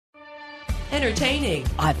Entertaining.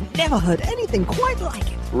 I've never heard anything quite like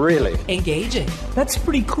it. Really? Engaging. That's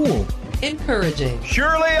pretty cool. Encouraging.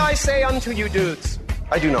 Surely I say unto you dudes,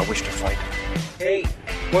 I do not wish to fight. Hey,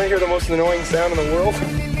 want to hear the most annoying sound in the world?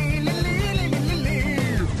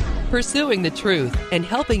 Pursuing the truth and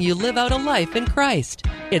helping you live out a life in Christ.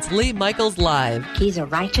 It's Lee Michaels Live. He's a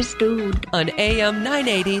righteous dude. On AM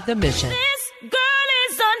 980, The Mission. This girl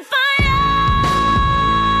is on fire.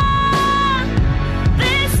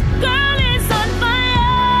 This girl is on fire.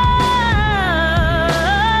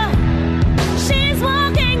 She's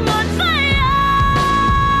walking on fire.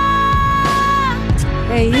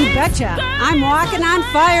 Hey, you betcha. I'm walking on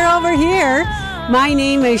fire over here. My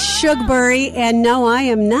name is Shugbury, and no, I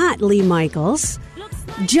am not Lee Michaels.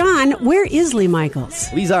 John, where is Lee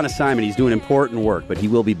Michaels? Lee's on assignment. He's doing important work, but he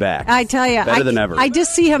will be back. I tell you, better than ever. I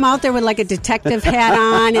just see him out there with like a detective hat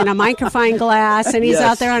on and a magnifying glass, and he's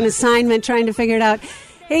out there on assignment trying to figure it out.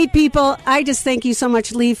 Hey, people, I just thank you so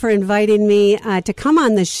much, Lee, for inviting me to come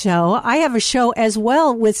on this show. I have a show as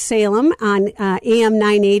well with Salem on AM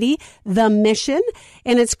 980, The Mission,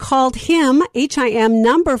 and it's called HIM, H-I-M,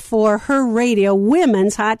 number 4, Her Radio,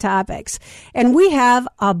 Women's Hot Topics. And we have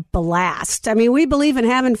a blast. I mean, we believe in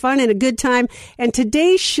having fun and a good time. And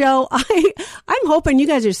today's show, I'm hoping you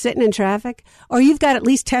guys are sitting in traffic, or you've got at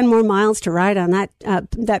least 10 more miles to ride on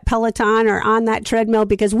that Peloton or on that treadmill,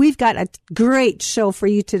 because we've got a great show for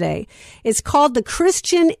you today. It's called The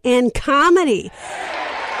Christian and Comedy.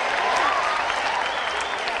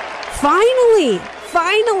 Finally,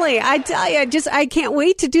 I tell you, I can't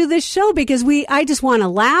wait to do this show because I just want to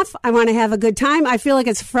laugh. I want to have a good time. I feel like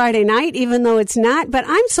it's Friday night, even though it's not. But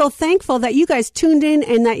I'm so thankful that you guys tuned in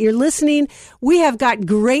and that you're listening. We have got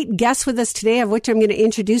great guests with us today, of which I'm going to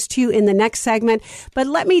introduce to you in the next segment. But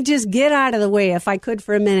let me just get out of the way, if I could,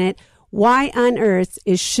 for a minute. Why on earth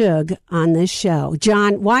is Shug on this show?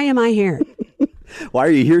 John, why am I here? Why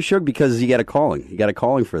are you here, Shug? Because you got a calling. You got a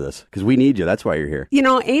calling for this. Because we need you. That's why you're here. You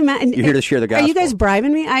know, amen. You're here to share the gospel. Are you guys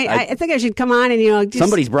bribing me? I think I should come on and,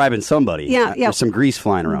 somebody's bribing somebody. Yeah. There's some grease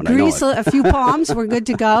flying around. Grease, I know it. A few palms. We're good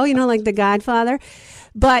to go, like the Godfather.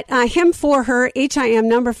 But Him for Her, H-I-M,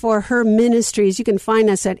 number 4, Her Ministries. You can find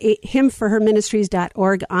us at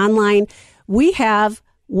himforherministries.org online. We have...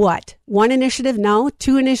 what? One initiative? No.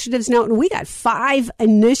 2 initiatives? No. And we got 5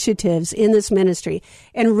 initiatives in this ministry.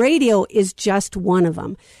 And radio is just one of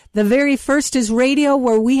them. The very first is radio,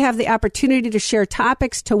 where we have the opportunity to share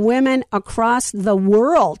topics to women across the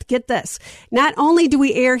world. Get this. Not only do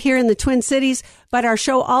we air here in the Twin Cities, but our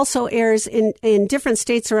show also airs in different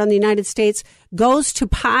states around the United States, goes to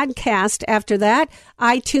podcast after that.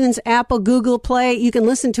 iTunes, Apple, Google Play. You can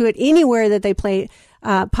listen to it anywhere that they play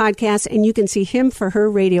podcast, and you can see Him for Her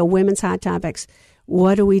Radio, Women's Hot Topics.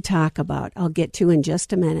 What do we talk about? I'll get to in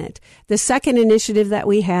just a minute. The second initiative that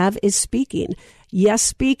we have is speaking. Yes,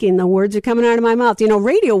 speaking. The words are coming out of my mouth.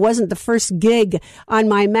 Radio wasn't the first gig on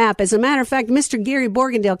my map. As a matter of fact, Mr. Gary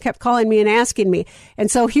Borgendale kept calling me and asking me. And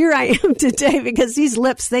so here I am today, because these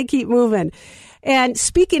lips, they keep moving. And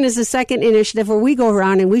speaking is the second initiative, where we go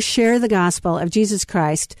around and we share the gospel of Jesus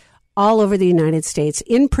Christ all over the United States,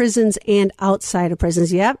 in prisons and outside of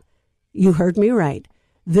prisons. Yep, you heard me right.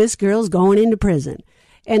 This girl's going into prison.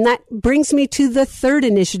 And that brings me to the third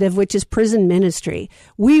initiative, which is prison ministry.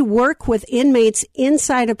 We work with inmates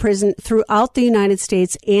inside a prison throughout the United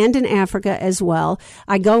States and in Africa as well.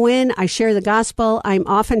 I go in, I share the gospel. I'm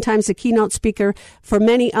oftentimes the keynote speaker for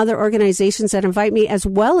many other organizations that invite me, as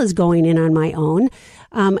well as going in on my own.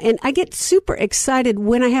 And I get super excited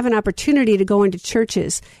when I have an opportunity to go into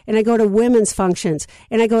churches, and I go to women's functions,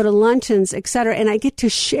 and I go to luncheons, etc., and I get to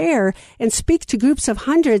share and speak to groups of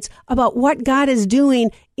hundreds about what God is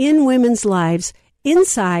doing in women's lives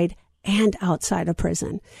inside and outside of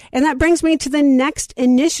prison. And that brings me to the next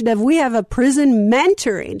initiative. We have a prison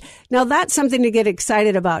mentoring. Now, that's something to get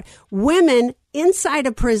excited about. Women inside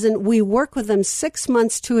a prison, we work with them 6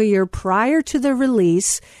 months to a year prior to their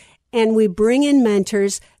release, and we bring in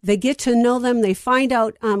mentors. They get to know them. They find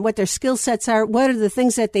out what their skill sets are, what are the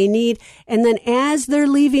things that they need. And then as they're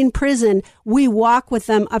leaving prison, we walk with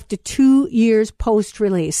them up to 2 years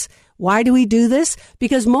post-release. Why do we do this?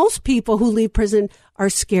 Because most people who leave prison are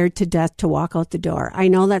scared to death to walk out the door. I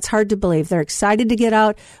know that's hard to believe. They're excited to get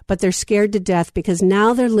out, but they're scared to death because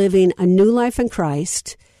now they're living a new life in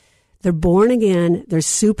Christ. They're born again. They're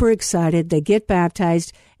super excited. They get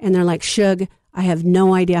baptized, and they're like, Shug, I have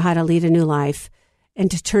no idea how to lead a new life and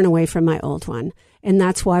to turn away from my old one. And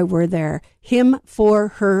that's why we're there. Him for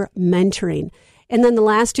Her mentoring. And then the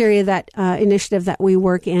last area that initiative that we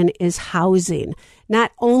work in is housing.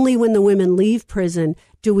 Not only when the women leave prison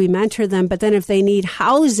do we mentor them? But then if they need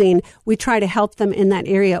housing, we try to help them in that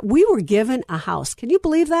area. We were given a house. Can you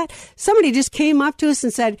believe that? Somebody just came up to us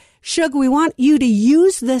and said, Shug, we want you to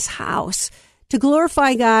use this house to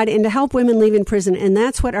glorify God and to help women leaving prison. And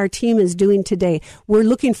that's what our team is doing today. We're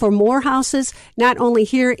looking for more houses, not only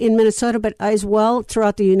here in Minnesota, but as well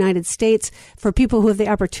throughout the United States, for people who have the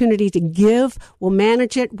opportunity to give. We'll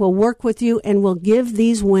manage it, we'll work with you, and we'll give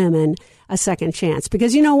these women a second chance.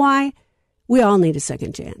 Because you know why? We all need a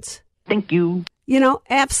second chance. Thank you. You know,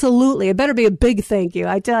 absolutely. It better be a big thank you,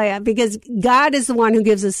 I tell you, because God is the one who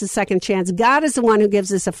gives us a second chance. God is the one who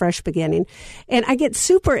gives us a fresh beginning. And I get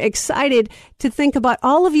super excited to think about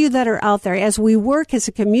all of you that are out there as we work as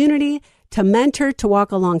a community to mentor, to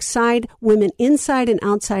walk alongside women inside and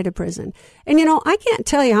outside of prison. And, you know, I can't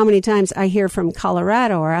tell you how many times I hear from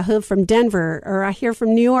Colorado, or I hear from Denver, or I hear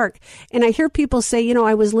from New York, and I hear people say, you know,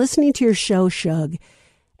 I was listening to your show, Shug,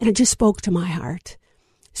 and it just spoke to my heart.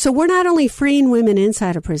 So we're not only freeing women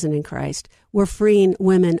inside of prison in Christ, we're freeing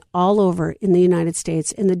women all over in the United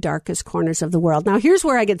States in the darkest corners of the world. Now, here's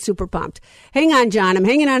where I get super pumped. Hang on, John. I'm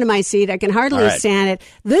hanging onto my seat. I can hardly stand it.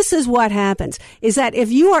 This is what happens, is that if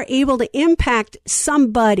you are able to impact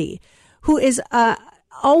somebody who is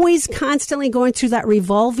always constantly going through that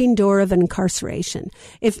revolving door of incarceration,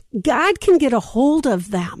 if God can get a hold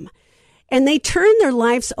of them, and they turn their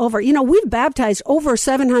lives over. You know, we've baptized over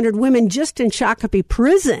 700 women just in Shakopee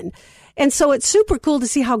prison. And so it's super cool to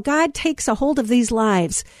see how God takes a hold of these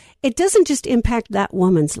lives. It doesn't just impact that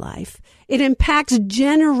woman's life. It impacts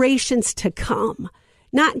generations to come.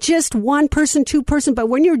 Not just one person, two person, but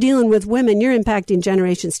when you're dealing with women, you're impacting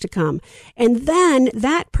generations to come. And then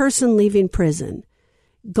that person leaving prison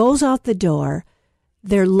goes out the door.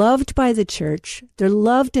 They're loved by the church. They're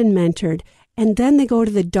loved and mentored. And then they go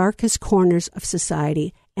to the darkest corners of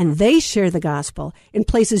society and they share the gospel in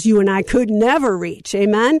places you and I could never reach.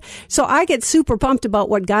 Amen? So I get super pumped about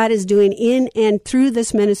what God is doing in and through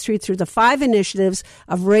this ministry, through the 5 initiatives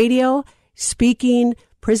of radio, speaking,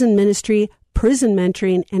 prison ministry, prison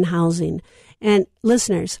mentoring, and housing. And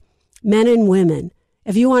listeners, men and women,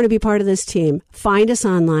 if you want to be part of this team, find us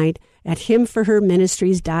online at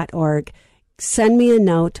himforherministries.org. Send me a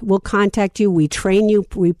note. We'll contact you. We train you.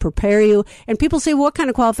 We prepare you. And people say, well, what kind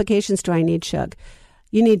of qualifications do I need, Shug?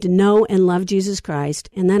 You need to know and love Jesus Christ.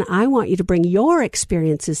 And then I want you to bring your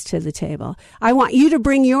experiences to the table. I want you to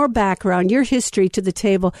bring your background, your history to the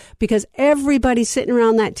table, because everybody sitting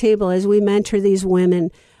around that table as we mentor these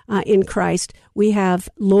women in Christ, we have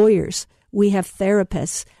lawyers, we have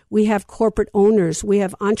therapists, we have corporate owners. We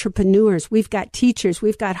have entrepreneurs. We've got teachers.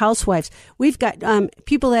 We've got housewives. We've got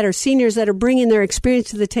people that are seniors that are bringing their experience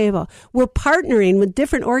to the table. We're partnering with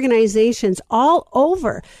different organizations all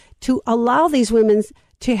over to allow these women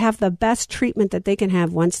to have the best treatment that they can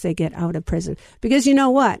have once they get out of prison. Because you know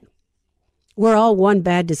what? We're all one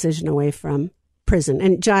bad decision away from prison.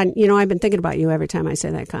 And John, you know, I've been thinking about you every time I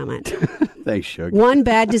say that comment. Thanks, Shug. One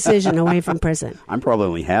bad decision away from prison. I'm probably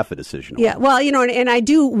only half a decision away. Yeah, well, you know, and I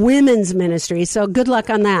do women's ministry, so good luck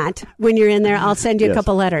on that. When you're in there, I'll send you a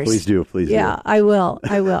couple letters. Please do, please do. Yeah, I will.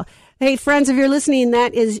 Hey, friends, if you're listening,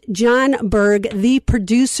 that is John Berg, the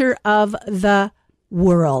producer of The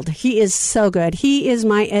World. He is so good. He is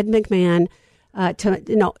my Ed McMahon. Ed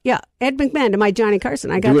McMahon to my Johnny Carson.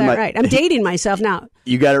 I got that right. I'm dating myself now.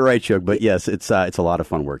 You got it right, Shug. But yes, it's a lot of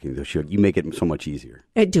fun working with you, Shug. You make it so much easier.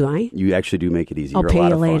 Do I? You actually do make it easy. I'll pay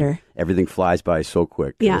you later. Everything flies by so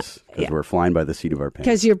quick. Because we're flying by the seat of our pants.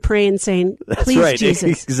 Because you're praying, saying, That's please, right.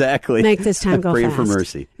 Jesus, exactly. make this time go praying fast. for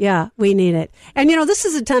mercy. Yeah, we need it. And, you know, this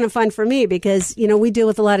is a ton of fun for me because, you know, we deal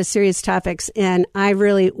with a lot of serious topics. And I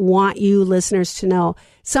really want you listeners to know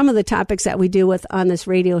some of the topics that we deal with on this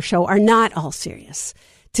radio show are not all serious.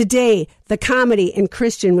 Today, the comedy and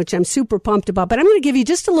Christian, which I'm super pumped about, but I'm going to give you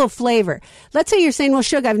just a little flavor. Let's say you're saying, well,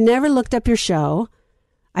 Shug, I've never looked up your show.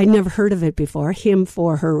 I'd never heard of it before. Him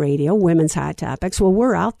for Her Radio, Women's Hot Topics. Well,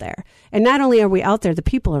 we're out there. And not only are we out there, the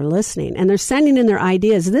people are listening and they're sending in their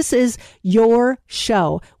ideas. This is your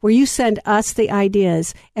show where you send us the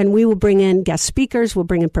ideas and we will bring in guest speakers. We'll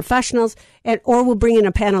bring in professionals or we'll bring in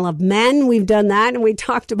a panel of men. We've done that and we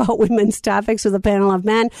talked about women's topics with a panel of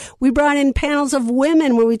men. We brought in panels of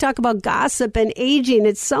women where we talk about gossip and aging.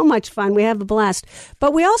 It's so much fun. We have a blast.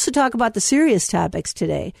 But we also talk about the serious topics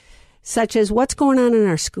today, such as what's going on in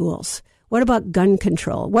our schools. What about gun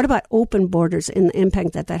control? What about open borders and the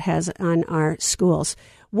impact that has on our schools?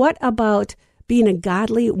 What about being a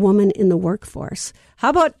godly woman in the workforce? How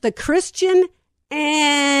about the Christian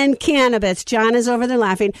and cannabis? John is over there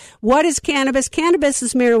laughing. What is cannabis? Cannabis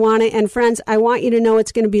is marijuana. And friends, I want you to know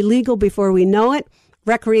it's going to be legal before we know it.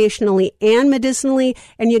 recreationally and medicinally.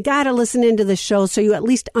 And you got to listen into the show so you at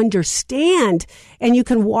least understand and you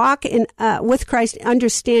can walk in with Christ,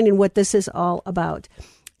 understanding what this is all about.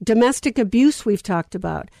 Domestic abuse we've talked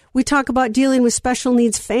about. We talk about dealing with special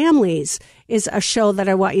needs families is a show that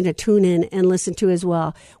I want you to tune in and listen to as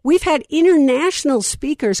well. We've had international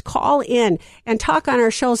speakers call in and talk on our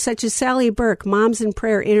shows, such as Sally Burke, Moms in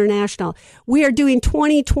Prayer International. We are doing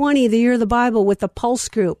 2020, the Year of the Bible, with the Pulse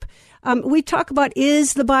Group. We talk about,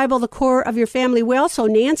 is the Bible the core of your family? We also,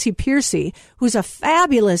 Nancy Piercy, who's a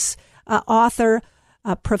fabulous author,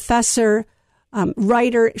 professor,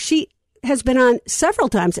 writer. She has been on several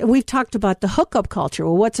times, and we've talked about the hookup culture.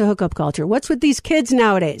 Well, what's a hookup culture? What's with these kids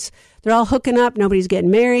nowadays? They're all hooking up. Nobody's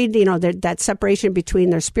getting married. You know, that separation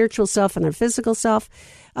between their spiritual self and their physical self.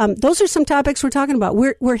 Those are some topics we're talking about.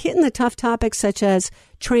 We're hitting the tough topics such as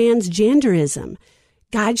transgenderism.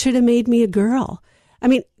 God should have made me a girl. I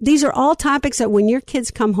mean, these are all topics that when your kids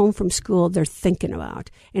come home from school, they're thinking about.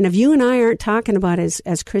 And if you and I aren't talking about it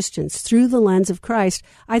as Christians through the lens of Christ,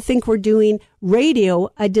 I think we're doing radio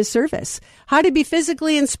a disservice. How to be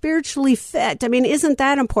physically and spiritually fit. I mean, isn't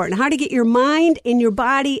that important? How to get your mind and your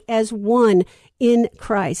body as one in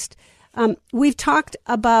Christ. We've talked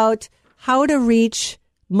about how to reach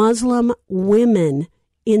Muslim women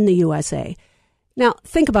in the USA. Now,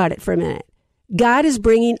 think about it for a minute. God is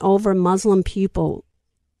bringing over Muslim people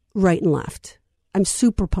right and left. I'm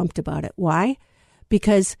super pumped about it. Why?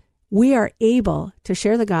 Because we are able to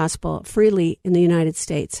share the gospel freely in the United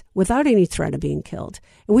States without any threat of being killed.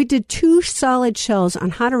 And we did 2 solid shows on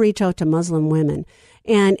how to reach out to Muslim women.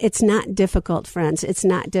 And it's not difficult, friends. It's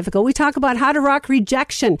not difficult. We talk about how to rock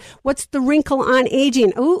rejection. What's the wrinkle on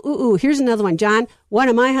aging? Ooh. Here's another one, John. One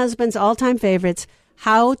of my husband's all-time favorites.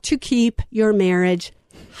 How to keep your marriage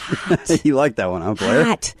hot. You like that one, huh, Blair?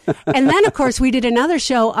 Hot. And then, of course, we did another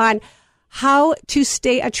show on how to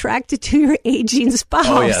stay attracted to your aging spouse.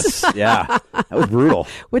 Oh, yes. Yeah. That was brutal.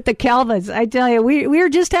 With the Calvins. I tell you, we were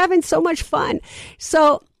just having so much fun.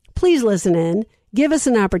 So please listen in. Give us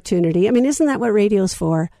an opportunity. I mean, isn't that what radio's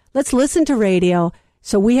for? Let's listen to radio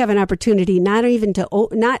so we have an opportunity not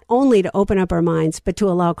only to open up our minds, but to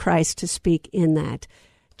allow Christ to speak in that.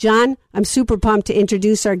 John, I'm super pumped to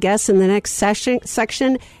introduce our guests in the next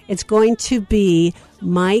section. It's going to be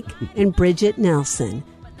Mike and Bridget Nelson,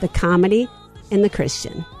 the comedy and the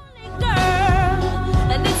Christian. Girl,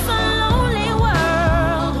 and it's a lonely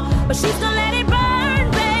world, but she's gonna let it burn,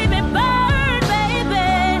 baby, burn,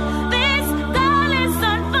 baby. This girl is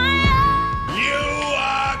on fire. You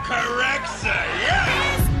are correct, sir. Yeah.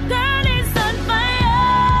 This girl is on fire.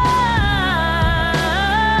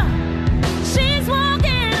 She's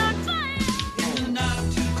walking on fire. In the not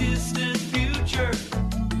too distant future,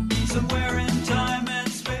 somewhere in time and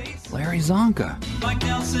space, Larry Zonka. Mike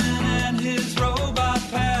Nelson and his robot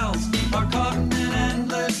pals are caught in an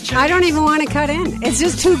endless chase. I don't even want to cut in. It's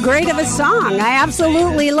just too great of a song. I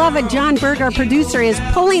absolutely love it. John Berg, our producer, is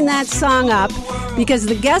pulling that song up because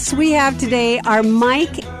the guests we have today are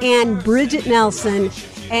Mike and Bridget Nelson,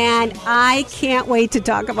 and I can't wait to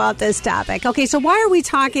talk about this topic. Okay, so why are we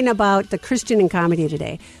talking about the Christian and comedy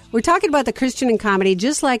today? We're talking about the Christian and comedy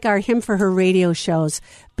just like our Him for Her radio shows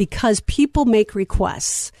because people make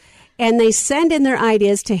requests. And they send in their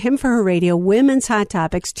ideas to Him for Her Radio, Women's Hot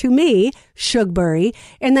Topics, to me, Shugbury,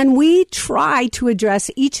 and then we try to address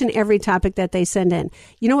each and every topic that they send in.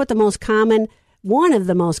 You know what one of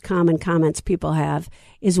the most common comments people have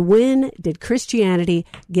is, when did Christianity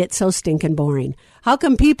get so stinking boring? How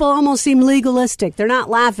come people almost seem legalistic? They're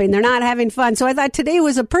not laughing. They're not having fun. So I thought today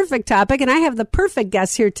was a perfect topic, and I have the perfect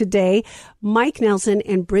guests here today, Mike Nelson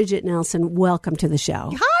and Bridget Nelson. Welcome to the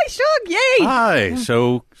show. Hi, Shug. Yay. Hi.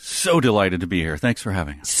 So delighted to be here. Thanks for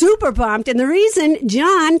having us. Super pumped. And the reason,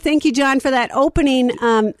 John, thank you, John, for that opening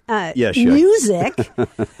Yeah, sure. music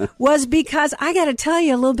was because I got to tell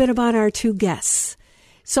you a little bit about our 2 guests.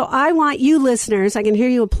 So I want you listeners, I can hear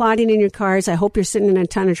you applauding in your cars. I hope you're sitting in a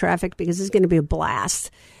ton of traffic because it's going to be a blast.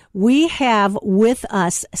 We have with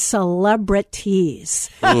us celebrities.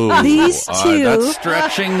 Ooh, These 2. That's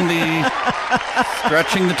stretching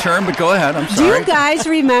the term, but go ahead. I'm sorry. Do you guys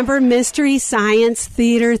remember Mystery Science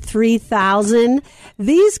Theater 3000?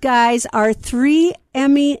 These guys are 3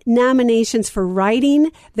 Emmy nominations for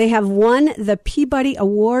writing. They have won the Peabody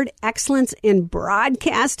Award, Excellence in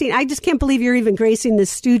Broadcasting. I just can't believe you're even gracing the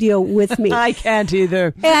studio with me. I can't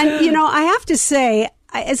either. And, you know, I have to say,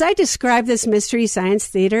 as I describe this Mystery Science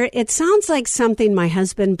Theater, it sounds like something my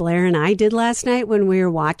husband Blair and I did last night when we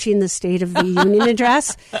were watching the State of the Union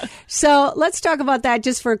address. So let's talk about that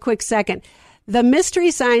just for a quick second. The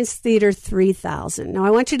Mystery Science Theater 3000. Now, I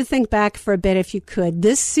want you to think back for a bit, if you could.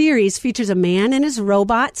 This series features a man and his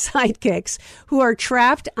robot sidekicks who are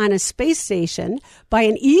trapped on a space station by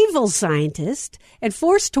an evil scientist and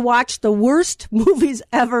forced to watch the worst movies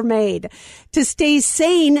ever made. To stay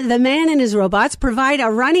sane, the man and his robots provide a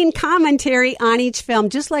running commentary on each film,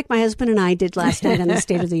 just like my husband and I did last night on the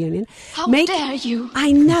State of the Union. How dare you?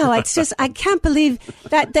 I know. It's just, I can't believe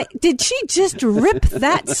that. Did she just rip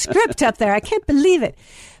that script up there? I can't believe it.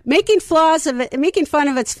 Making fun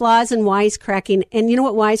of its flaws and wisecracking. And you know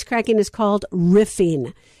what wisecracking is called?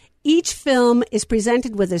 Riffing. Each film is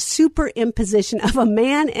presented with a superimposition of a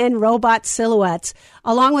man and robot silhouettes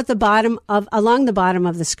along the bottom of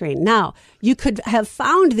the screen. Now, you could have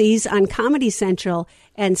found these on Comedy Central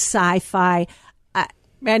and Sci-Fi.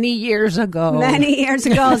 Many years ago,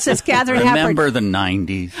 says Catherine Hepburn. Remember the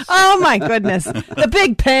 90s. Oh, my goodness. The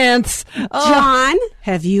big pants. Oh. John,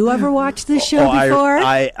 have you ever watched this show before?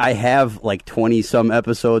 I have like 20-some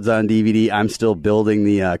episodes on DVD. I'm still building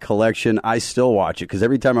the collection. I still watch it because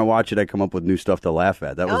every time I watch it, I come up with new stuff to laugh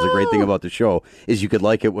at. That was the great thing about the show is you could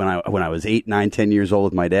like it when I was 8, 9, 10 years old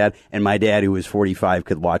with my dad, and my dad, who was 45,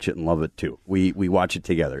 could watch it and love it, too. We watch it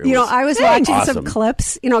together. I was watching awesome. some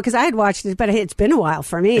clips, because I had watched it, but it's been a while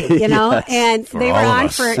for me, yes, and they were on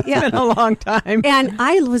for it's been a long time. And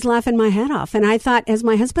I was laughing my head off, and I thought, as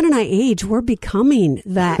my husband and I age, we're becoming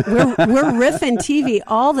that. We're riffing TV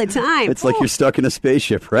all the time. It's like you're stuck in a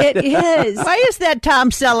spaceship, right? It is. Why is that Tom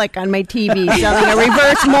Selleck on my TV selling a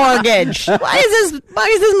reverse mortgage? Why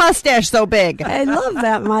is his mustache so big? I love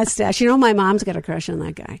that mustache. My mom's got a crush on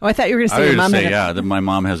that guy. Oh, I thought you were going to I say was your going mom to say, had that my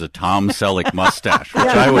mom has a Tom Selleck mustache, which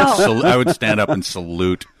Yeah, I would stand up and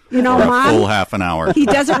salute for a Mom, full half an hour. He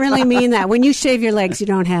doesn't really mean that. When you shave your legs, you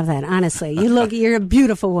don't have that, honestly. You're a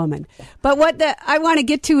beautiful woman. But what I want to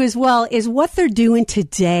get to as well is what they're doing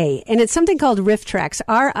today. And it's something called RiffTrax,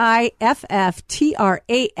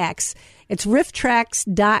 RiffTrax. It's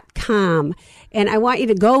rifftrax.com. And I want you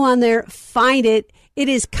to go on there, find it. It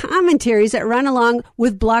is commentaries that run along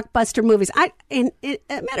with blockbuster movies. And a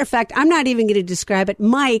matter of fact, I'm not even going to describe it.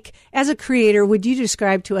 Mike, as a creator, would you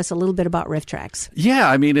describe to us a little bit about RiffTrax? Yeah,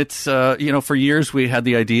 I mean, it's, for years we had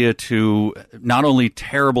the idea to not only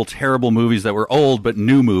terrible, terrible movies that were old, but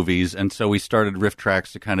new movies. And so we started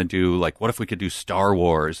RiffTrax to kind of do, like, what if we could do Star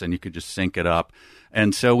Wars and you could just sync it up?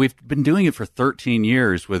 And so we've been doing it for 13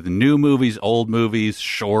 years with new movies, old movies,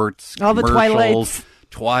 shorts, all the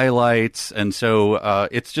Twilights, and so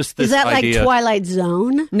it's just this idea. Is that like Twilight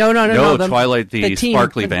Zone? No. Twilight, the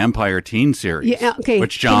sparkly vampire teen series. Yeah, okay.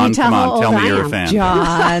 Which, John, come on, tell me you're a fan.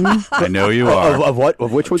 John. I know you are. Of what?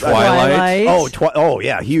 Of which one? Twilight. Oh,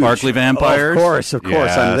 yeah, huge. Sparkly vampires. Of course,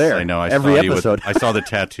 yes, I'm there. I know. Every episode. I saw the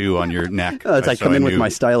tattoo on your neck. It's like come in with my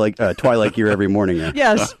Twilight gear every morning. Yeah.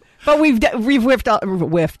 Yes, but we've riffed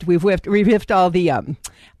all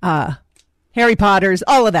the Harry Potters,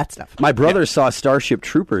 all of that stuff. My brother saw Starship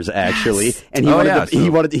Troopers actually, and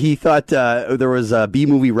he thought there was a B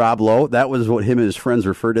movie Rob Lowe. That was what him and his friends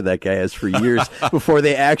referred to that guy as for years before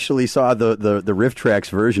they actually saw the RiffTrax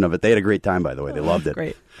version of it. They had a great time, by the way. They loved it.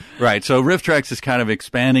 Great. Right. So RiffTrax is kind of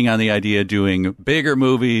expanding on the idea, doing bigger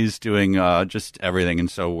movies, doing just everything. And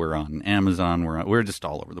so we're on Amazon. We're just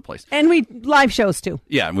all over the place. And we live shows too.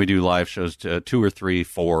 Yeah, and we do live shows 2 or 3,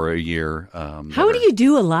 4 a year. How do you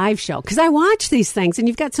do a live show? Because I watch these things, and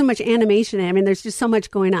you've got so much animation. I mean, there's just so much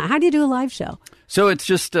going on. How do you do a live show? So it's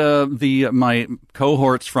just my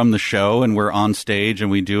cohorts from the show, and we're on stage, and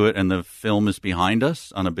we do it, and the film is behind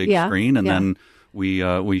us on a big screen, and then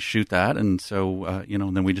we shoot that, and so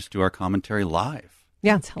then we just do our commentary live.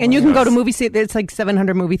 Yeah, and you can go to movie theaters. It's like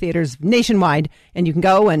 700 movie theaters nationwide, and you can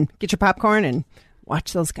go and get your popcorn and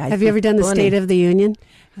watch those guys. Have you ever done the State of the Union?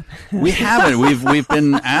 We haven't. We've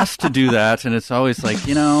been asked to do that, and it's always like,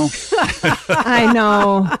 I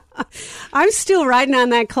know. I'm still riding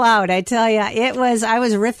on that cloud. I tell you, I was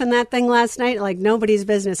riffing that thing last night like nobody's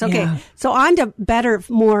business. Okay, so on to better,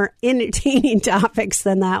 more entertaining topics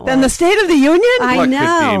than that one. Than the State of the Union? I know.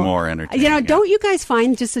 What could be more entertaining? Don't you guys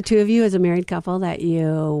find, just the two of you as a married couple, that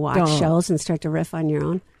you watch shows and start to riff on your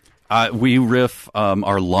own? We riff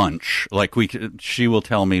our lunch. Like she will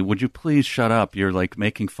tell me, "Would you please shut up? You're like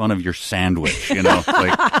making fun of your sandwich."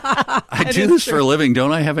 Like I do this for a living.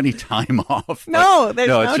 Don't I have any time off? No, there's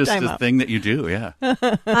no it's just time a off. thing that you do. Yeah.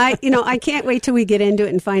 I can't wait till we get into it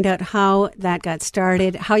and find out how that got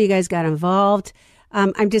started, how you guys got involved.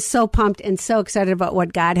 I'm just so pumped and so excited about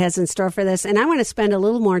what God has in store for this. And I want to spend a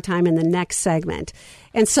little more time in the next segment.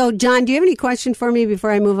 And so, John, do you have any question for me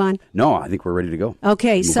before I move on? No, I think we're ready to go.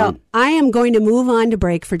 Okay, Move so on. I am going to move on to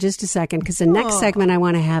break for just a second because the next segment I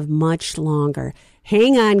want to have much longer.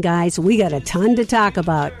 Hang on, guys. We got a ton to talk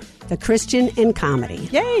about. The Christian in comedy.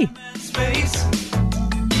 Yay! Space.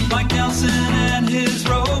 Mike Nelson and his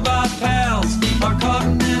robot pals are caught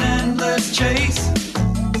in an endless chase.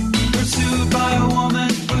 Pursued by a woman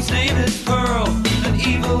whose name is Pearl, an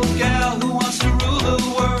evil gal who wants to rule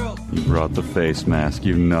the world. You brought the face mask,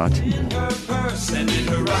 you nut. In her purse and in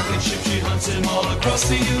her rocket ship, she hunts him all across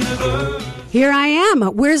the universe. Here I am.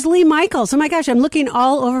 Where's Lee Michaels? Oh my gosh, I'm looking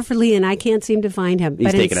all over for Lee and I can't seem to find him.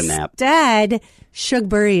 He's taking a nap. Instead, Shug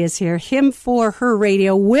Burry is here. Him for Her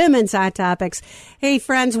Radio, Women's Hot Topics. Hey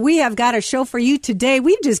friends, we have got a show for you today.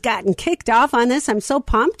 We've just gotten kicked off on this. I'm so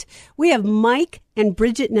pumped. We have Mike and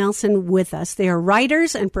Bridget Nelson with us. They are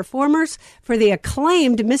writers and performers for the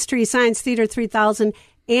acclaimed Mystery Science Theater 3000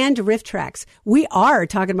 and Riff Tracks. We are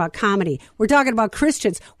talking about comedy. We're talking about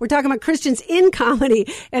Christians. We're talking about Christians in comedy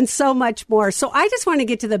and so much more. So I just want to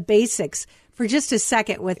get to the basics for just a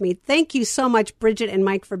second with me. Thank you so much, Bridget and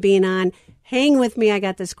Mike, for being on. Hang with me. I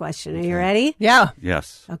got this question. Are you ready? Yeah.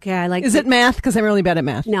 Yes. Okay. I like. Is it math? Because I'm really bad at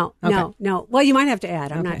math. No, Okay. no. Well, you might have to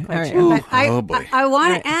add. I'm not Okay. quite All right. sure. But Oh, boy. I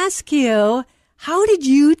want to ask you, how did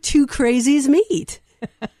you two crazies meet?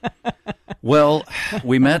 Well,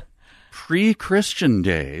 we met pre-Christian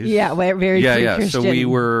days. Yeah, we're very Yeah. pre-Christian. So we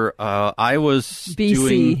were. I was BC.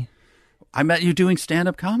 doing. I met you doing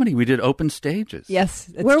stand-up comedy. We did open stages. Yes.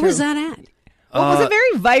 that's Where true. was that at? Well, it was a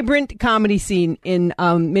very vibrant comedy scene in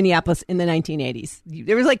Minneapolis in the 1980s.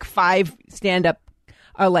 There was like 5 stand-up,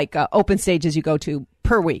 open stages you go to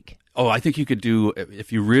per week. Oh, I think you could do,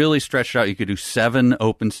 if you really stretched out, you could do 7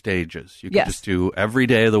 open stages. You could Yes. just do every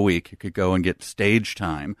day of the week. You could go and get stage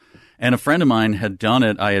time. And a friend of mine had done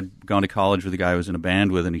it. I had gone to college with a guy I was in a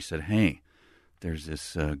band with, and he said, hey, there's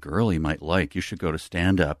this girl you might like. You should go to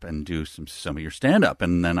stand-up and do some of your stand-up.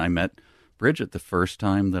 And then I met Bridget the first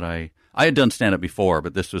time that I had done stand-up before,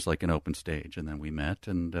 but this was like an open stage. And then we met.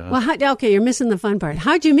 And Well, okay, you're missing the fun part.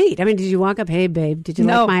 How'd you meet? I mean, did you walk up, hey, babe, did you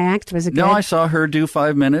No. like my act? Was it good? no, I saw her do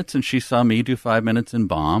 5 minutes, and she saw me do 5 minutes in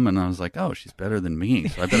Bomb, and I was like, "Oh, she's better than me,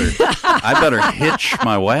 so I better hitch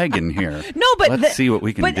my wagon here." No, but let's see what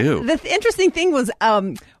we can do. The interesting thing was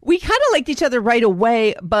we kind of liked each other right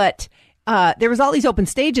away, but there was all these open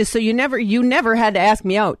stages, so you never had to ask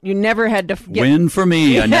me out. You never had to Win for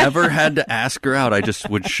me. I never had to ask her out. I just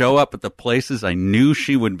would show up at the places I knew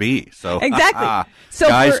she would be. So Exactly. So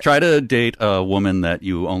guys, for- try to date a woman that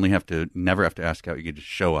you never have to ask out. You could just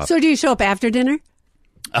show up. So do you show up after dinner?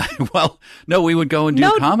 Well, no, we would go and do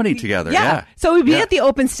comedy together. Yeah. So we'd be Yeah. at the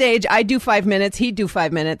open stage. I'd do 5 minutes. He'd do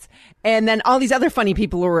 5 minutes. And then all these other funny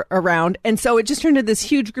people were around. And so it just turned into this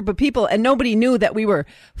huge group of people. And nobody knew that we were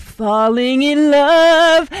falling in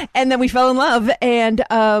love. And then we fell in love and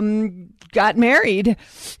got married.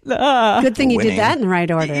 Good thing you did Winning. that in the right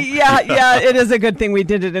order. Yeah, it is a good thing we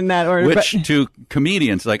did it in that order. Which but- to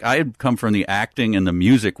comedians, like I had come from the acting and the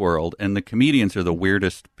music world, and the comedians are the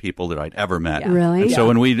weirdest people that I'd ever met. Yeah. Really? And so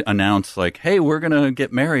when we announced, like, "Hey, we're gonna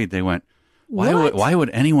get married," they went, What? Why would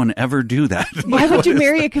anyone ever do that?" Why would you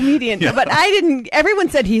marry a comedian? But I didn't. Everyone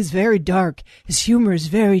said he's very dark. His humor is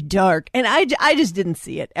very dark. And I just didn't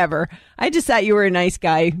see it ever. I just thought you were a nice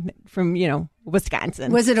guy from,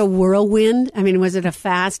 Wisconsin. Was it a whirlwind? I mean, was it a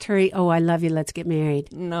fast hurry? Oh, I love you. Let's get married.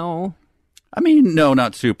 No. I mean, no,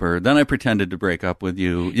 not super. Then I pretended to break up with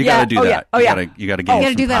you. You got to do that. Oh, yeah. You got to gain you gotta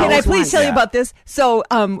some do that. power. Can I Always please once. tell you Yeah. about this? So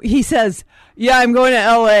he says, yeah, I'm going to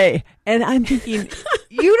L.A. And I'm thinking,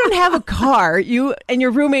 you don't have a car. You and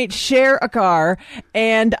your roommate share a car.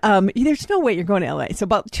 And there's no way you're going to L.A. So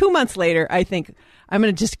about 2 months later, I think, I'm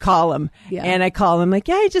going to just call him. Yeah. And I call him like,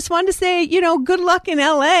 yeah, I just wanted to say, good luck in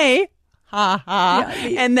L.A. Ha ha.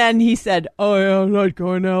 And then he said, oh, yeah, I'm not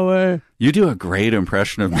going to L.A. You do a great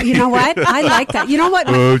impression of me. You know what? I like that. You know what?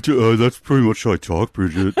 That's pretty much how I talk,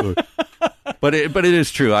 Bridget. But it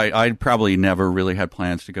is true. I probably never really had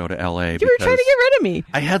plans to go to L.A. You were trying to get rid of me.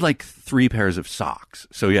 I had like 3 pairs of socks.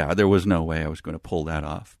 So, yeah, there was no way I was going to pull that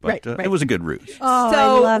off. But Right. it was a good ruse. Oh, I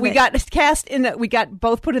So love we it. got cast we got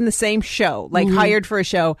both put in the same show, like hired for a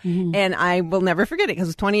show. And I will never forget it because it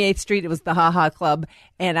was 28th Street. It was the Ha Ha Club.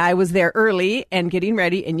 And I was there early and getting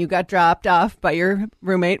ready. And you got dropped off by your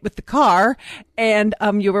roommate with the car. And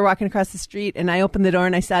you were walking across the street. And I opened the door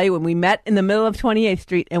and I saw you. And we met in the middle of 28th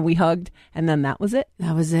Street and we hugged. And then that was it.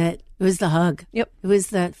 That was it. It was the hug. Yep. It was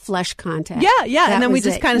the flesh contact. Yeah, yeah. That And then we was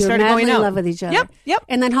just it. kind of You were started going madly out. in love with each other. Yep.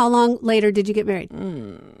 And then how long later did you get married?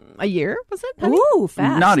 A year, was it? honey? Ooh,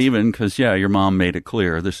 fast. Not even, because, your mom made it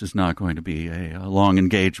clear this is not going to be a long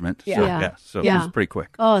engagement. Yeah. So, Yeah. so it Yeah. was pretty quick.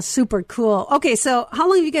 Oh, super cool. Okay, so how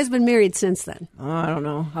long have you guys been married since then? Oh, I don't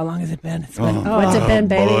know. How long has it been? It's been. What's it been,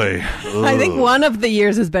 baby? I think one of the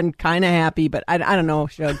years has been kind of happy, but I don't know.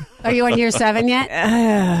 Shug. Are you on year 7 yet?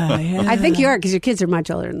 Yeah. I think you are because your kids are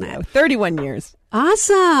much older than that. 31 years.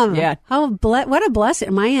 Awesome. Yeah. What a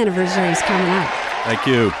blessing. My anniversary is coming up. Thank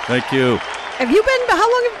you. Have you been? How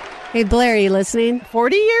long? Hey, Blair, are you listening?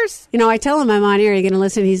 40 years? You know, I tell him I'm on air. Are you going to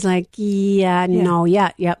listen? He's like, yep,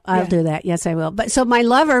 I'll do that. Yes, I will. But so my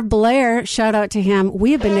lover, Blair, shout out to him.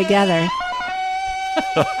 We have been together.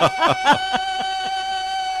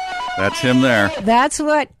 That's him there. That's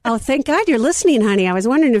what. Oh, thank God you're listening, honey. I was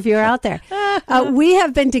wondering if you were out there. We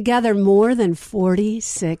have been together more than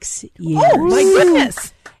 46 years. Oh, my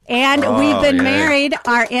goodness. And we've been yay. married.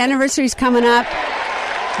 Our anniversary's coming up.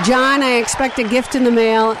 John, I expect a gift in the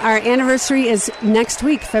mail. Our anniversary is next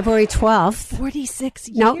week, February 12th. 46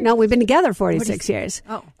 years? No, we've been together 46 years.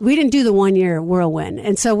 Oh. We didn't do the 1 year whirlwind.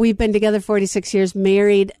 And so we've been together 46 years,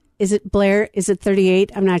 married. Is it Blair? Is it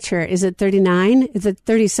 38? I'm not sure. Is it 39? Is it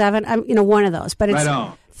 37? One of those. But it's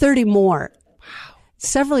 30 more. Wow.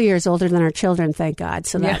 Several years older than our children, thank God.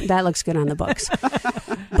 So that looks good on the books.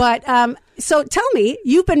 But so tell me,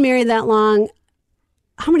 you've been married that long.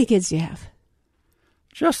 How many kids do you have?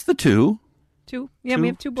 Just the two. Two. Yeah, we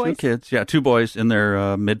have two boys. 2 kids. Yeah, 2 boys in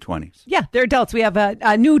their mid-20s. Yeah, they're adults. We have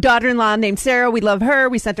a new daughter-in-law named Sarah. We love her.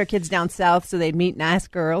 We sent our kids down south so they'd meet nice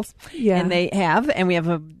girls. Yeah. And they have. And we have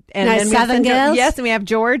nice then we have Southern girls? Yes, and we have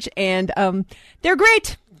George. And they're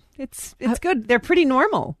great. It's good. They're pretty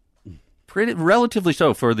normal. Pretty relatively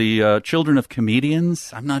so for the children of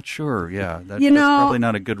comedians. I'm not sure. Yeah, that's probably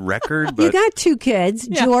not a good record. But You got 2 kids,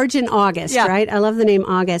 George and August, right? I love the name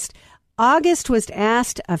August. August was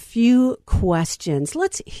asked a few questions.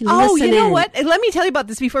 Let's listen you know in. what? Let me tell you about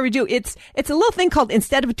this before we do. It's a little thing called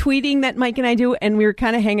Instead of Tweeting that Mike and I do, and we were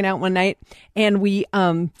kind of hanging out one night, and we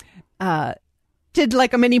did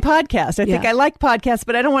like a mini podcast. I think I like podcasts,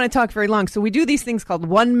 but I don't want to talk very long. So we do these things called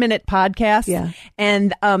 1-minute podcasts,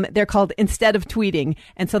 and they're called Instead of Tweeting,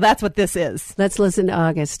 and so that's what this is. Let's listen to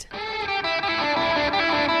August.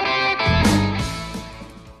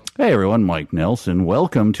 Hey everyone, Mike Nelson.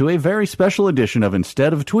 Welcome to a very special edition of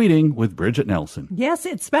Instead of Tweeting with Bridget Nelson. Yes,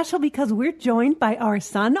 it's special because we're joined by our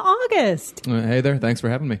son, August. Hey there. Thanks for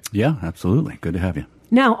having me. Yeah, absolutely. Good to have you.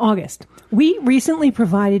 Now, August, we recently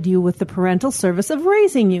provided you with the parental service of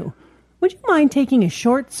raising you. Would you mind taking a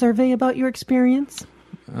short survey about your experience?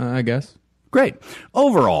 I guess. Great.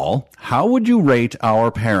 Overall, how would you rate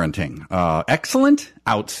our parenting? Excellent,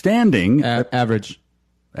 outstanding, average.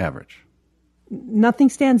 Average. Nothing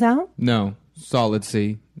stands out? No. Solid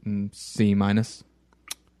C. C minus.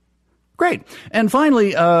 Great. And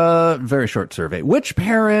finally, very short survey. Which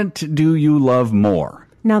parent do you love more?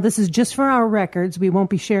 Now, this is just for our records. We won't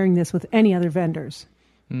be sharing this with any other vendors.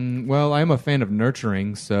 Well, I'm a fan of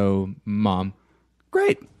nurturing, so Mom.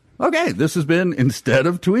 Great. Okay, this has been Instead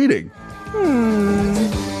of Tweeting.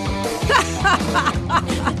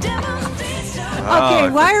 Okay,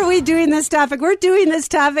 why are we doing this topic? We're doing this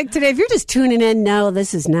topic today. If you're just tuning in, no,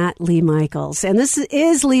 this is not Lee Michaels. And this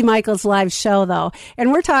is Lee Michaels' live show, though.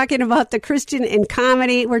 And we're talking about the Christian in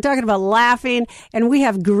comedy. We're talking about laughing. And we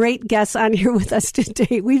have great guests on here with us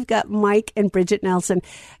today. We've got Mike and Bridget Nelson.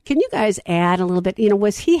 Can you guys add a little bit?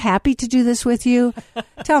 Was he happy to do this with you?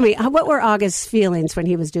 Tell me, what were August's feelings when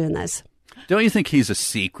he was doing this? Don't you think he's a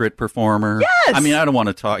secret performer? Yes. I mean, I don't want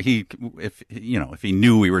to talk. If he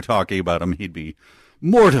knew we were talking about him, he'd be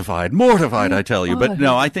mortified. I tell you. But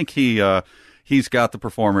no, I think he's got the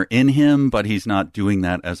performer in him, but he's not doing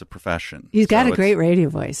that as a profession. He's got a great radio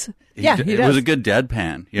voice. He it does. was a good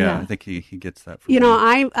deadpan. Yeah, I think he gets that. From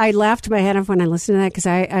I laughed my head off when I listened to that because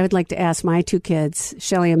I would like to ask my 2 kids,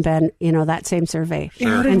 Shelly and Ben, that same survey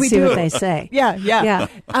and see what they say. Yeah.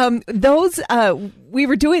 Those we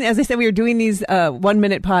were doing, as I said, we were doing these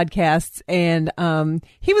 1-minute podcasts, and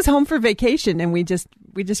he was home for vacation, and we just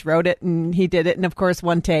wrote it, and he did it, and of course,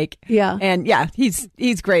 one take. Yeah. And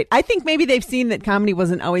he's great. I think maybe they've seen that comedy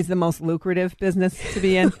wasn't always the most lucrative business to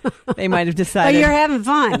be in. They might have decided. But you're having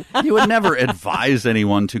fun. You would never advise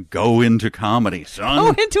anyone to go into comedy, son. Go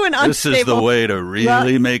into an This is the unstable- way to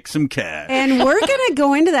really make some cash. And we're going to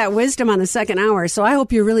go into that wisdom on the second hour. So I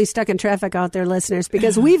hope you're really stuck in traffic out there, listeners,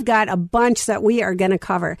 because we've got a bunch that we are going to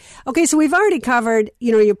cover. Okay, so we've already covered,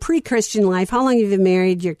 your pre-Christian life, how long you've been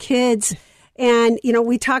married, your kids, And,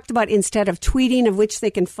 we talked about instead of tweeting, of which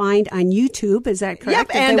they can find on YouTube. Is that correct? Yep,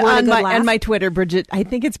 If they and want a on good my laugh? and my Twitter, Bridget. I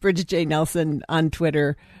think it's Bridget J. Nelson on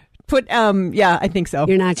Twitter. Yeah, I think so.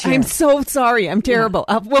 You're not sure. I'm so sorry. I'm terrible.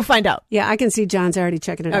 We'll find out. Yeah, I can see John's already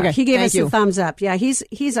checking it out. Okay, He gave thank us you. a thumbs up. Yeah,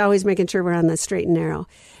 he's always making sure we're on the straight and narrow.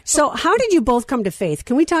 So how did you both come to faith?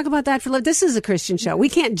 Can we talk about that for a little? This is a Christian show. We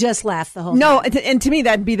can't just laugh the whole No, time. and to me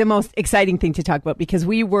that'd be the most exciting thing to talk about because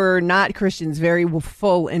we were not Christians very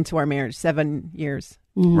full into our marriage, 7 years.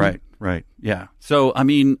 Right. Yeah. So, I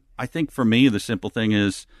mean, I think for me, the simple thing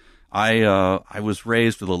is I was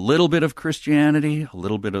raised with a little bit of Christianity, a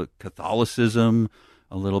little bit of Catholicism,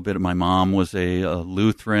 a little bit of, my mom was a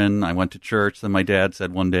Lutheran. I went to church. Then my dad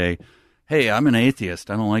said one day, "Hey, I'm an atheist.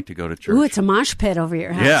 I don't like to go to church." Ooh, it's a mosh pit over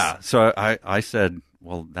your house. Yeah. So I said,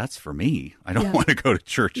 well, that's for me. I don't want to go to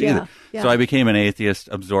church either. Yeah. So I became an atheist,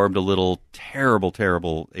 absorbed a little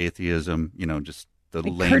terrible atheism, just the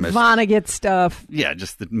Kurt lamest. Vonnegut stuff. Yeah,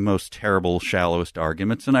 just the most terrible, shallowest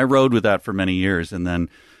arguments. And I rode with that for many years. And then,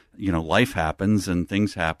 life happens and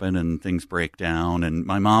things happen and things break down. And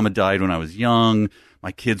my mom had died when I was young.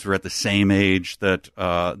 My kids were at the same age that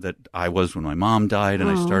I was when my mom died. And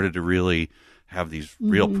I started to really have these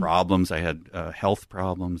real problems. I had health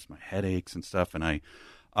problems, my headaches and stuff. And I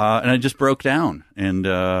just broke down. And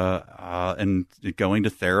going to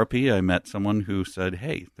therapy, I met someone who said,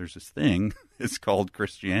 "Hey, there's this thing. It's called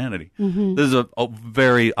Christianity." This is a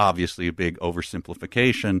very obviously a big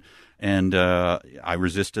oversimplification. And I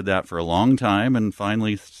resisted that for a long time and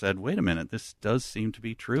finally said, wait a minute, this does seem to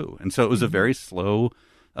be true. And so it was a very slow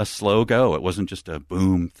go. It wasn't just a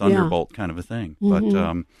boom, thunderbolt kind of a thing. But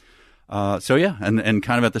and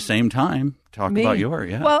kind of at the same time, talk about your,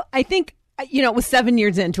 Well, I think, it was 7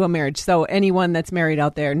 years into a marriage. So anyone that's married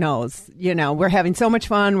out there knows, we're having so much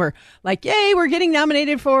fun. We're like, yay, we're getting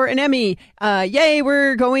nominated for an Emmy. Yay,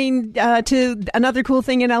 we're going to another cool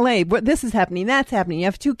thing in LA. This is happening. That's happening. You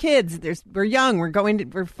have 2 kids. We're young.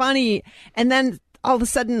 We're funny. And then all of a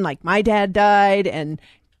sudden, like my dad died and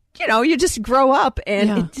you just grow up and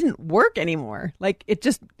it didn't work anymore. Like it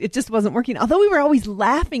just wasn't working. Although we were always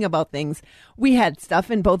laughing about things, we had stuff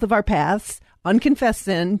in both of our paths, unconfessed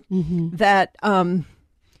sin that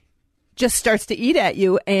just starts to eat at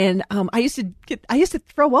you. And I used to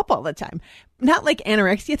throw up all the time. Not like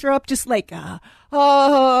anorexia throw up, just like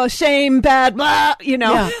shame, bad, blah,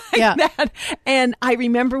 that. And I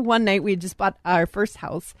remember one night we had just bought our first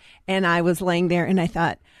house, and I was laying there, and I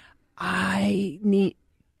thought,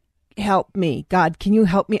 help me, God, can you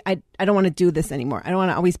help me? I don't want to do this anymore. I don't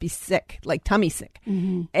want to always be sick, like tummy sick.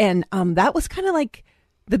 And that was kind of like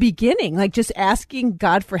the beginning, like just asking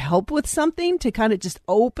God for help with something to kind of just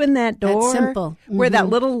open that door. That's simple. Where that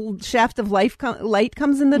little shaft of light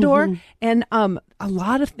comes in the door. And a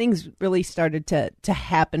lot of things really started to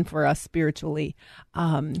happen for us spiritually.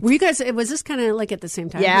 Were you guys, was this kind of like at the same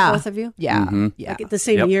time Yeah. for both of you? Yeah. Like at the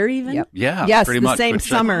same year even? Yep. Yeah, Yes, pretty the much. same which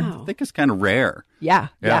summer. I think is kind of rare. Yeah.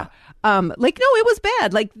 No, it was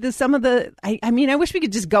bad. Like some of the, I mean, I wish we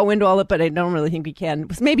could just go into all of it, but I don't really think we can.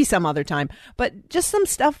 Maybe some other time. But just some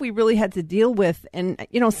stuff we really had to deal with. And,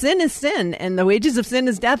 sin is sin, and the wages of sin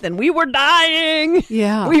is death. And we were dying.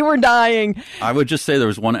 Yeah. We were dying. I would just say there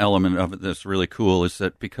was one element of it that's really cool is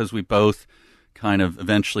that because we both kind of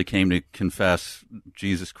eventually came to confess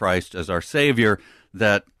Jesus Christ as our Savior,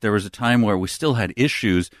 that there was a time where we still had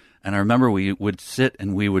issues. And I remember we would sit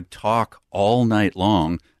and we would talk all night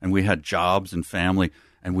long, and we had jobs and family,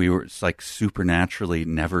 and we were like supernaturally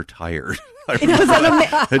never tired.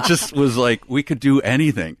 It just was like we could do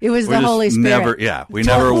anything. It was We the just Holy Spirit. We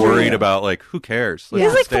never worried about like, who cares? It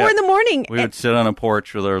was like 4 a.m. We would sit on a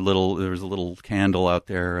porch with there was a little candle out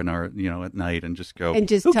there and at night and just go, And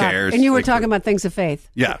just who talk. cares? And you were Like, talking about things of faith.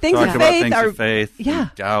 yeah, Things talking of about faith things are- of faith, yeah.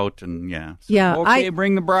 and doubt, and Yeah. Okay,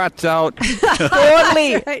 bring the brats out.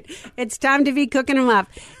 Totally. Right. It's time to be cooking them up.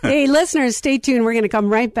 Hey, listeners, stay tuned. We're going to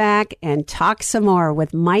come right back and talk some more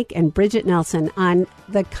with Mike and Bridget Nelson on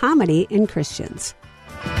the comedy in Christians.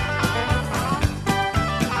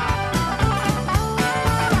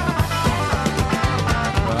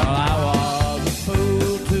 Well, I was a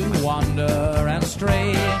fool to wander and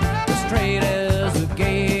stray, as straight as a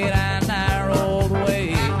gate and narrow the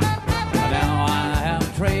way. Now I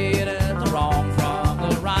have traded the wrong from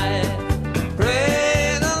the right.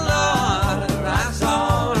 Praise the Lord, that's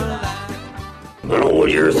all I don't know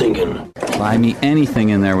what you're thinking. Buy me anything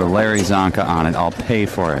in there with Larry Zonka on it. I'll pay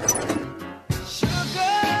for it.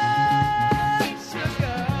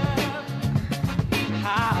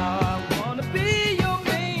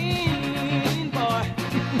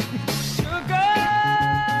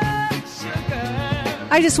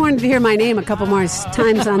 I just wanted to hear my name a couple more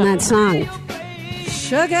times on that song.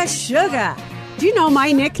 Sugar, sugar. Do you know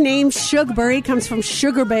my nickname, Sugberry, comes from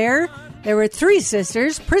Sugar Bear? There were 3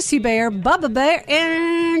 sisters, Prissy Bear, Bubba Bear,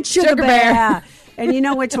 and Sugar Bear. And you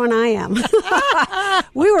know which one I am.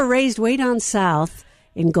 We were raised way down south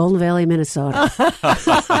in Golden Valley, Minnesota.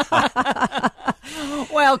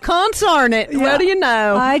 Well, consarn it. What do you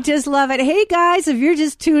know? I just love it. Hey, guys, if you're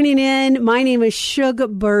just tuning in, my name is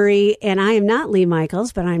Sugberry, and I am not Lee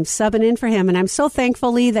Michaels, but I'm subbing in for him. And I'm so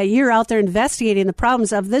thankful, Lee, that you're out there investigating the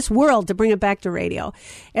problems of this world to bring it back to radio.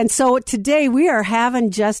 And so today we are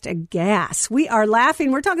having just a gas. We are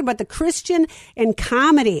laughing. We're talking about the Christian and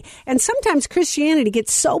comedy. And sometimes Christianity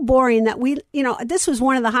gets so boring that this was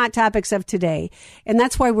one of the hot topics of today. And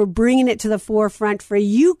that's why we're bringing it to the forefront for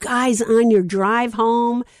you guys on your drive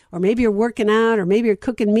home, or maybe you're working out, or maybe you're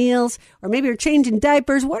cooking meals, or maybe you're changing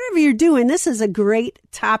diapers, whatever you're doing. This is a great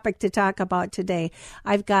topic to talk about today.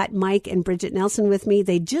 I've got Mike and Bridget Nelson with me.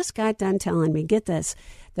 They just got done telling me, get this,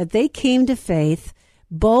 that they came to faith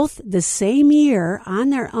both the same year on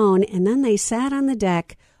their own, and then they sat on the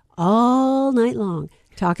deck all night long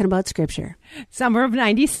talking about Scripture. Summer of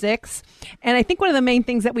 96. And I think one of the main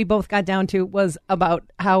things that we both got down to was about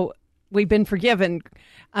how we've been forgiven.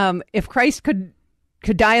 If Christ could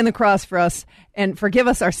die on the cross for us and forgive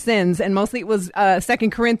us our sins, and mostly it was 2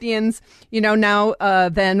 Corinthians, now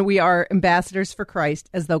then we are ambassadors for Christ,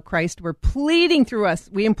 as though Christ were pleading through us.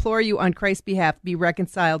 We implore you on Christ's behalf, be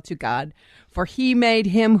reconciled to God. For he made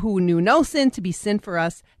him who knew no sin to be sin for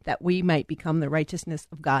us, that we might become the righteousness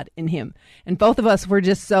of God in him. And both of us were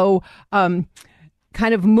just so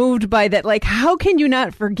kind of moved by that. Like, how can you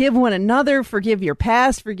not forgive one another, forgive your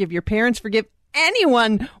past, forgive your parents, forgive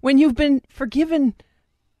anyone when you've been forgiven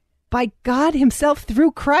by God himself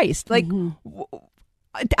through Christ? Like,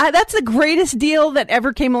 that's the greatest deal that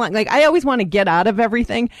ever came along. Like, I always want to get out of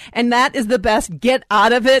everything, and that is the best get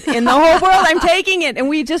out of it in the whole world. I'm taking it. And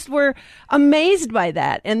we just were amazed by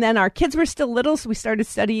that. And then our kids were still little, so we started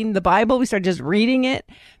studying the Bible. We started just reading it.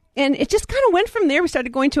 And it just kind of went from there. We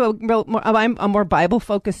started going to a more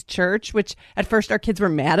Bible-focused church, which at first our kids were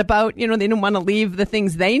mad about. They didn't want to leave the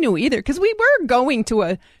things they knew either, because we were going to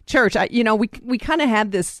a church. We kind of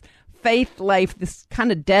had this faith life, this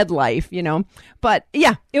kind of dead life, But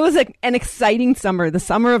yeah, it was an exciting summer, the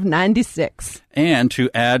summer of 96. And to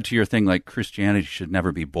add to your thing, like, Christianity should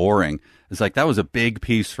never be boring. It's like, that was a big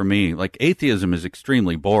piece for me. Like, atheism is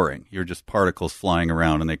extremely boring. You're just particles flying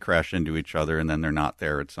around and they crash into each other and then they're not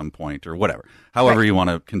there at some point or whatever. However you want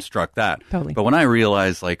to construct that. Totally. But when I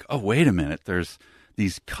realized, like, oh, wait a minute, there's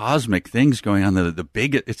these cosmic things going on,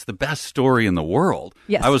 it's the best story in the world.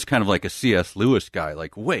 Yes. I was kind of like a C.S. Lewis guy.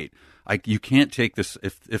 Like, wait, you can't take this.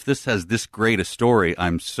 If this has this great a story,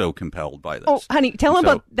 I'm so compelled by this. Oh, honey, tell them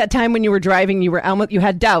about that time when you were driving. You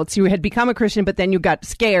had doubts. You had become a Christian, but then you got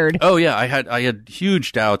scared. Oh yeah, I had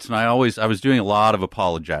huge doubts, and I was doing a lot of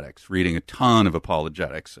apologetics, reading a ton of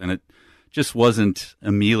apologetics, and it just wasn't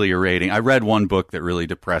ameliorating. I read one book that really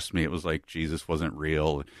depressed me. It was like, Jesus wasn't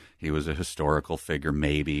real. He was a historical figure,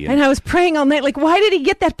 maybe. And I was praying all night, like, why did he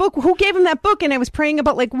get that book? Who gave him that book? And I was praying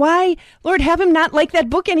about, like, why, Lord, have him not like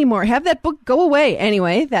that book anymore. Have that book go away.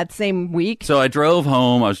 Anyway, that same week. So I drove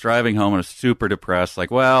home. I was driving home, and I was super depressed.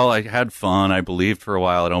 Like, well, I had fun. I believed for a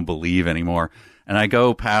while. I don't believe anymore. And I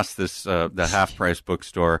go past this the half-price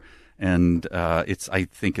bookstore, and I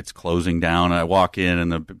think it's closing down. I walk in,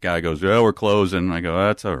 and the guy goes, "Oh, we're closing." I go,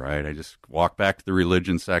 "That's all right." I just walk back to the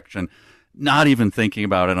religion section, not even thinking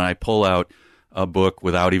about it, and I pull out a book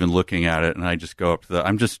without even looking at it, and I just go up to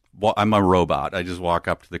I'm a robot. I just walk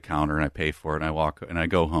up to the counter, and I pay for it, and I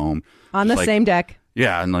go home. On the same deck.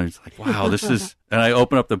 Yeah, and I was like, wow, this is... And I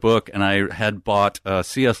open up the book, and I had bought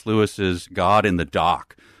C.S. Lewis's God in the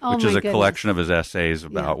Dock, which is a collection of his essays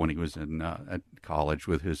about when he was in at college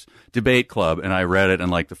with his debate club, and I read it, and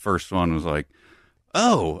like the first one was like,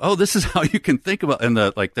 oh, this is how you can think about... And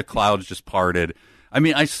the clouds just parted. I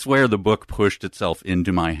mean, I swear the book pushed itself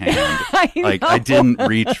into my hand. I didn't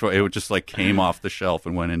reach for it. It just like came off the shelf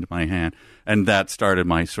and went into my hand. And that started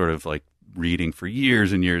my sort of like reading for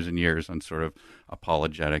years and years and years on sort of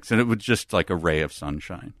apologetics. And it was just like a ray of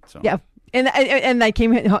sunshine. So yeah. And I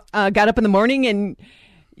got up in the morning, and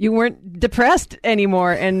you weren't depressed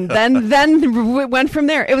anymore. And then it went from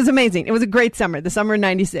there. It was amazing. It was a great summer, the summer of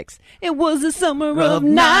 96. It was the summer of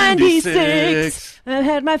 96. I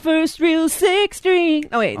had my first real 6-string.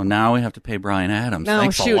 Oh, wait. Oh, now we have to pay Bryan Adams. No,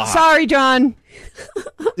 Thanks shoot. a lot. Sorry, John.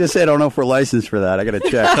 Just say I don't know if we're licensed for that. I got to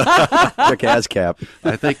check. Check ASCAP.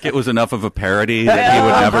 I think it was enough of a parody that he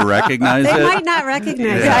would never recognize They it. might not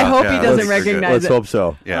recognize it. I hope he doesn't recognize Let's it. hope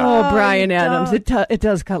so. Yeah. Oh, Bryan Adams. It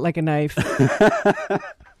does cut like a knife.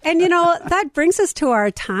 And, you know, that brings us to our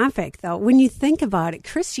topic, though. When you think about it,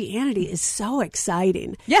 Christianity is so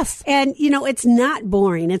exciting. Yes. And, you know, it's not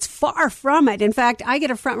boring. It's far from it. In fact, I get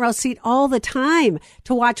a front row seat all the time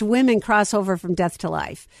to watch women cross over from death to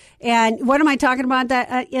life. And what am I talking about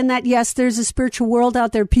in that? Yes, there's a spiritual world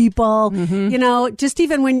out there, people. You know, just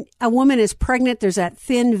even when a woman is pregnant, there's that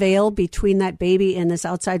thin veil between that baby and this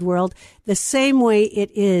outside world. The same way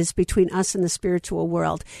it is between us and the spiritual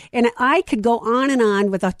world. And I could go on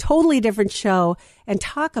with a totally different show and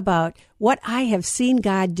talk about what I have seen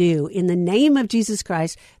God do in the name of Jesus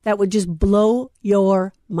Christ that would just blow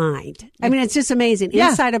your mind. I mean, it's just amazing.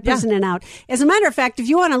 Inside a prison and out. As a matter of fact, if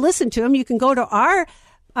you want to listen to him, you can go to our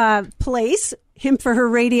place, Him for Her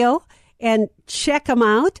Radio, and check them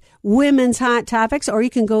out, Women's Hot Topics, or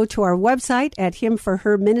you can go to our website at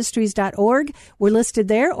himforherministries.org. We're listed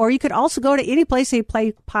there. Or you could also go to any place they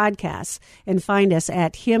play podcasts and find us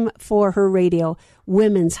at Him for Her Radio,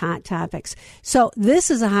 Women's Hot Topics. So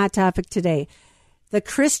this is a hot topic today, the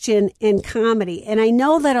Christian in comedy. And I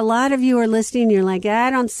know that a lot of you are listening. You're like,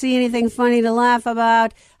 I don't see anything funny to laugh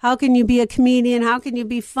about. How can you be a comedian? How can you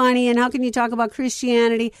be funny? And how can you talk about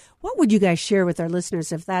Christianity? What would you guys share with our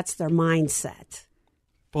listeners if that's their mindset?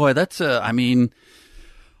 Boy, that's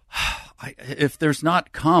if there's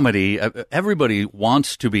not comedy, everybody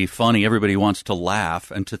wants to be funny. Everybody wants to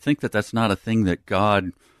laugh. And to think that that's not a thing that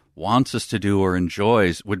God wants us to do or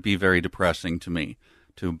enjoys would be very depressing to me.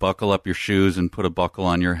 To buckle up your shoes and put a buckle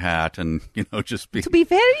on your hat and, you know, just be... To be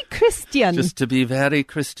very Christian. Just to be very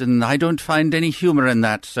Christian. I don't find any humor in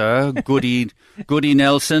that, sir. Goody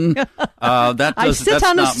Nelson. I sit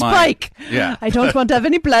on a spike. Yeah. I don't want to have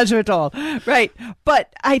any pleasure at all. Right.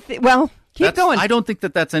 But keep going. I don't think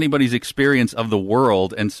that that's anybody's experience of the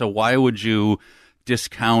world. And so why would you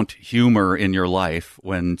discount humor in your life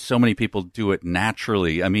when so many people do it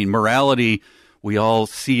naturally? I mean, morality... We all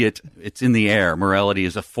see it. It's in the air. Morality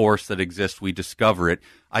is a force that exists. We discover it.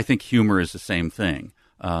 I think humor is the same thing.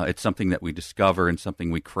 It's something that we discover and something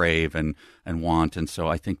we crave and want. And so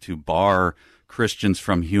I think to bar Christians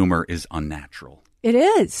from humor is unnatural. It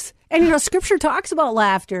is. And, you know, Scripture talks about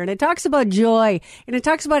laughter, and it talks about joy, and it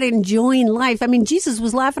talks about enjoying life. I mean, Jesus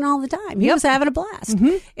was laughing all the time. He was having a blast.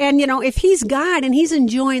 And, you know, if he's God and he's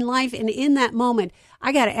enjoying life, and in that moment,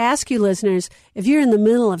 I got to ask you, listeners, if you're in the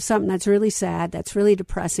middle of something that's really sad, that's really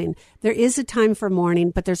depressing, there is a time for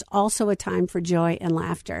mourning, but there's also a time for joy and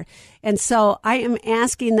laughter. And so I am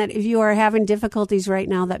asking that if you are having difficulties right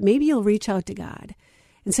now, that maybe you'll reach out to God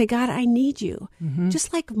and say, God, I need you.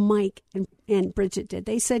 Just like Mike and Bridget did.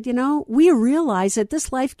 They said, you know, we realize that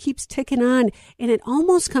this life keeps ticking on, and it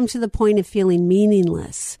almost comes to the point of feeling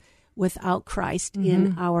meaningless without Christ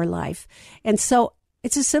in our life. And so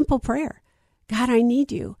it's a simple prayer. God, I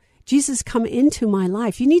need you. Jesus, come into my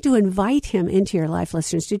life. You need to invite him into your life,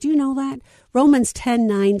 listeners. Did you know that? Romans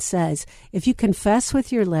 10:9 says, if you confess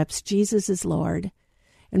with your lips Jesus is Lord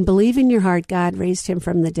and believe in your heart God raised him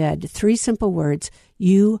from the dead, 3 simple words,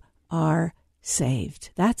 you are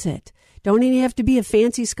saved. That's it. Don't even have to be a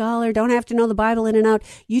fancy scholar. Don't have to know the Bible in and out.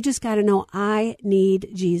 You just got to know, I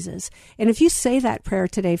need Jesus. And if you say that prayer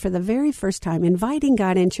today for the very first time, inviting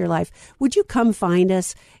God into your life, would you come find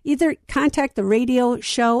us? Either contact the radio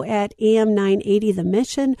show at AM 980 The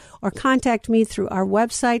Mission, or contact me through our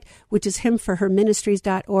website, which is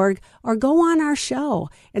himforherministries.org, or go on our show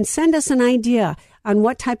and send us an idea on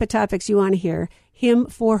what type of topics you want to hear. Him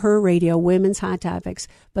for Her Radio, Women's Hot Topics.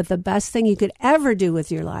 But the best thing you could ever do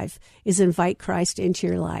with your life is invite Christ into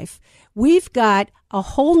your life. We've got a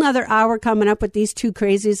whole nother hour coming up with these two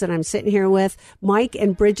crazies that I'm sitting here with, Mike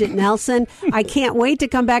and Bridget Nelson. I can't wait to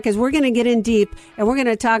come back because we're going to get in deep and we're going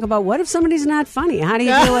to talk about what if somebody's not funny? How do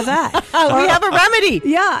you deal with that? We have a remedy.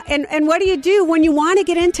 Yeah. And what do you do when you want to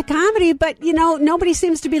get into comedy, but, you know, nobody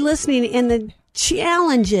seems to be listening in the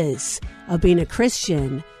challenges of being a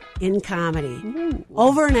Christian in comedy.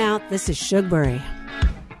 Over and out. This is Shugbury.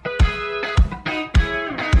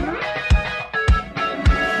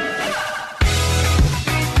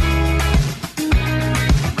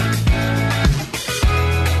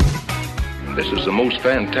 This is the most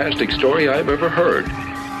fantastic story I've ever heard.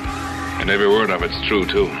 And every word of it's true,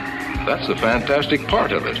 too. That's the fantastic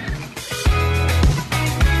part of it.